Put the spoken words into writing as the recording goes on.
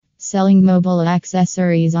Selling mobile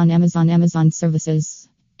accessories on Amazon. Amazon services.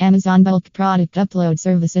 Amazon bulk product upload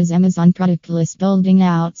services. Amazon product list building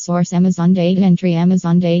outsource. Amazon data entry.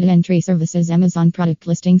 Amazon data entry services. Amazon product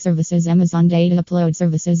listing services. Amazon data upload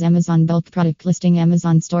services. Amazon bulk product listing.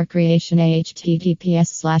 Amazon store creation.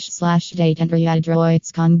 https://date entry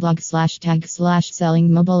 @droids.com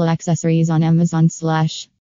blog/tag/selling mobile accessories on Amazon/